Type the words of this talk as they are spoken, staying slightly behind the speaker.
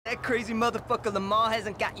That crazy motherfucker Lamar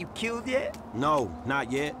hasn't got you killed yet? No,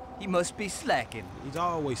 not yet. He must be slacking. He's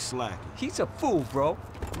always slacking. He's a fool, bro.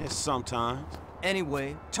 Yeah, sometimes.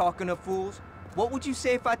 Anyway, talking of fools, what would you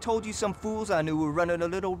say if I told you some fools I knew were running a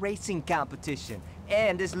little racing competition?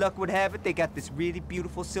 And as luck would have it, they got this really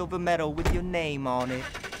beautiful silver medal with your name on it.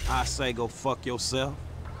 I say go fuck yourself.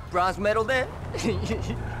 Bronze medal then?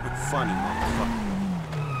 Funny motherfucker.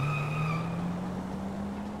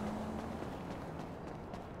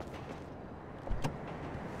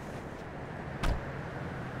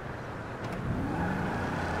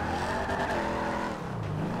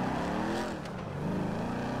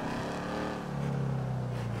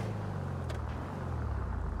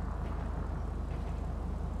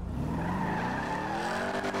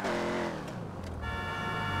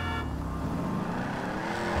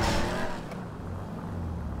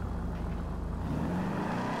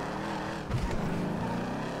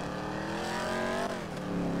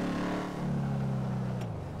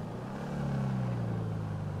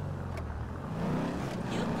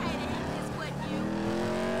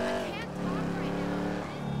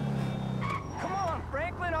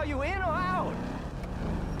 Are you in or out?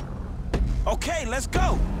 Okay, let's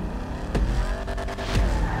go!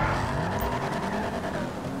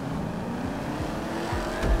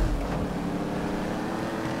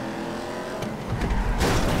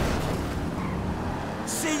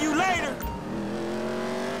 See you later!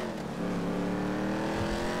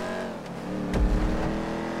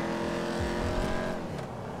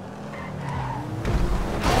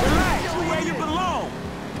 Relax, you're where you belong!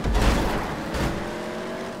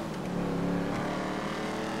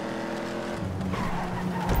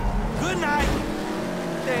 Good night!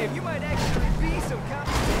 Dave, you might actually be some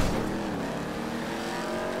competition.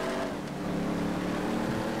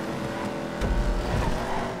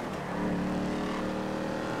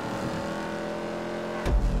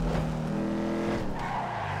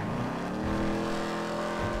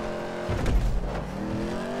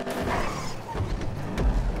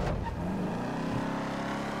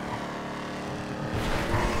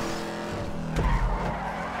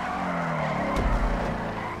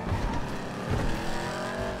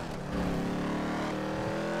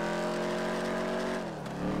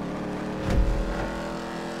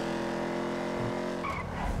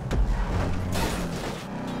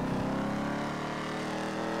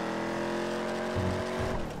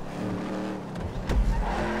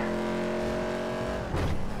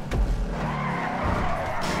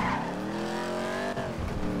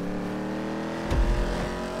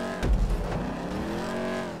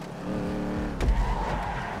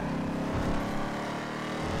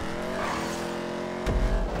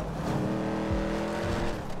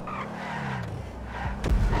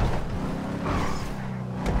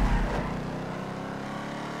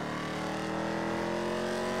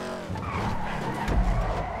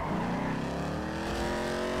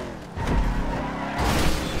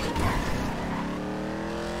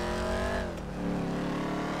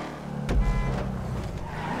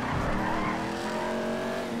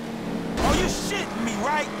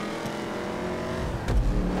 Right?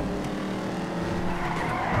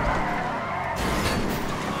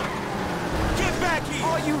 Get back here!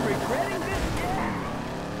 Are you regretting this yet?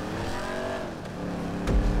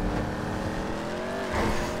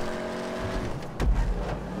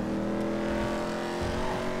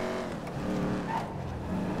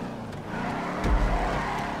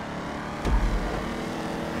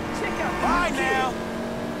 Check out bye now!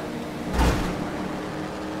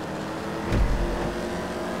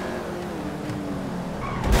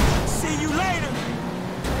 See you later!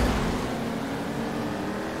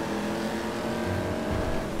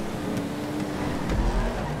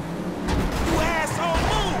 You asshole,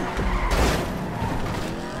 move!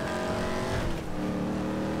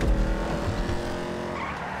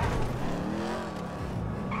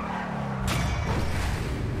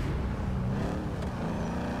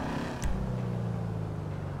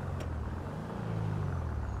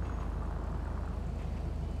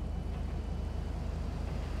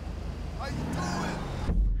 How you doing?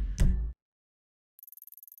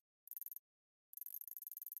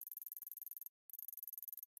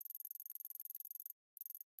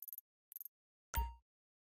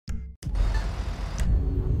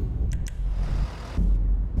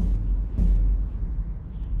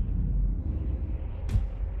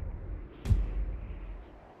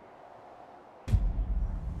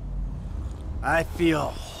 I feel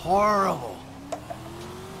horrible.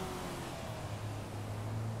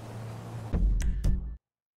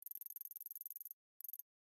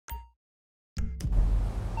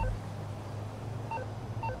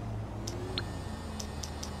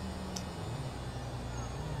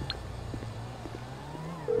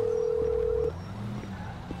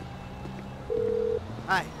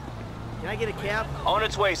 Hi. Can I get a cab? On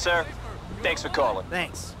its way, sir. Thanks for calling.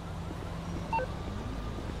 Thanks.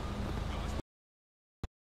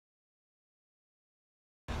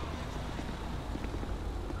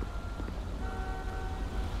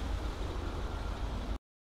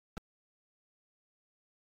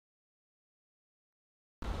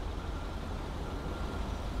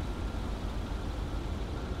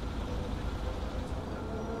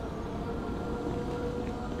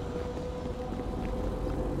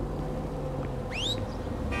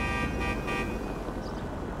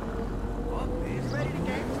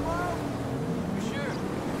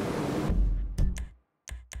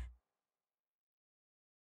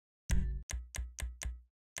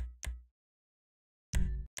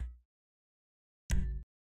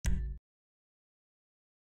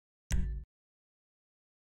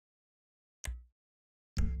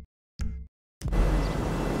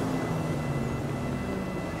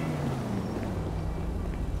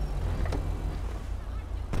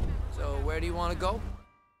 Where do you want to go?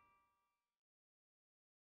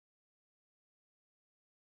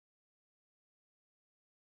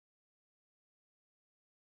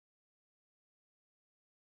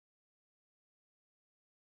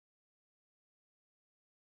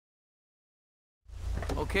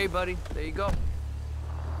 Okay, buddy. There you go.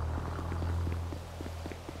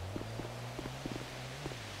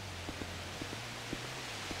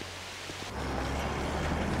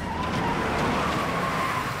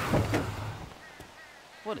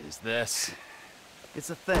 What is this? It's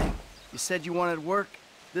a thing. You said you wanted work.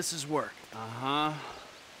 This is work. Uh-huh.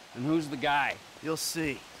 And who's the guy? You'll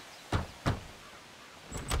see.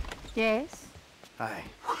 Yes? Hi.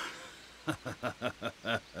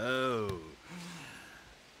 Oh.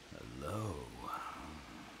 Hello.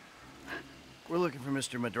 We're looking for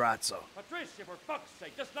Mr. Madrazo. Patricia, for fuck's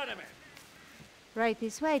sake, just let him in. Right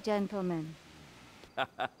this way, gentlemen.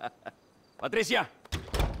 Patricia,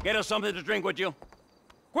 get us something to drink, would you?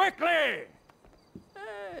 Quickly!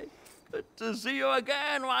 Hey, good to see you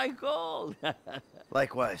again, Michael.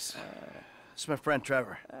 Likewise. It's my friend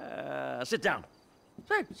Trevor. Sit down.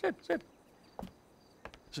 Sit.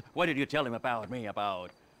 So, what did you tell him about me,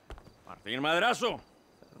 about Martín Madrazo.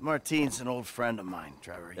 Martine's an old friend of mine,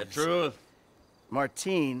 Trevor. the truth?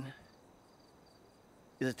 Martine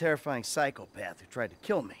is a terrifying psychopath who tried to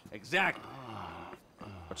kill me. Exactly.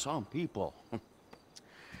 But some people,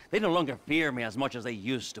 they no longer fear me as much as they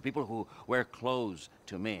used to. People who wear clothes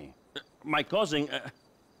to me. My cousin,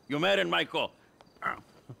 you met him, Michael.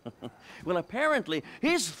 Well, apparently,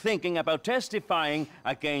 he's thinking about testifying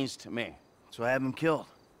against me. So I have him killed.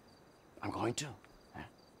 I'm going to.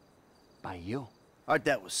 By you. Our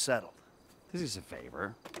debt was settled. This is a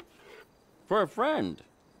favor. For a friend.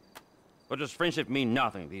 But does friendship mean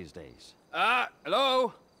nothing these days?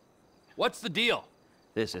 Hello? What's the deal?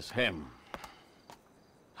 This is him.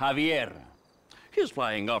 Javier. He's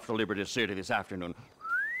flying off to Liberty City this afternoon.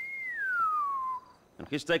 And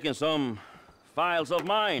he's taking some files of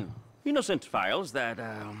mine. Innocent files that,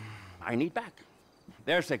 I need back.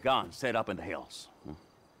 There's a gun set up in the hills.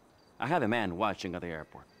 I have a man watching at the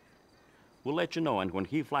airport. We'll let you know, and when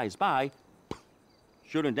he flies by,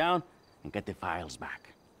 shoot him down and get the files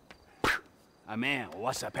back. Man,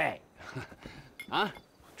 what's the pay? Huh?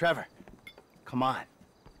 Trevor, come on.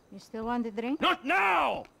 You still want the drink? Not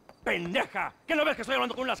now! Pendeja! ¿Qué no ves que estoy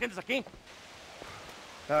hablando con las gentes aquí?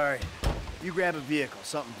 All right. You grab a vehicle,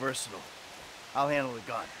 something versatile. I'll handle the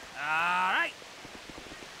gun. All right.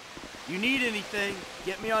 You need anything,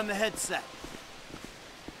 get me on the headset.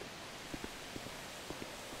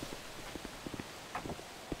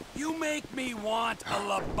 You make me want a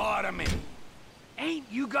lobotomy. Ain't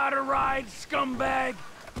you got a ride, scumbag?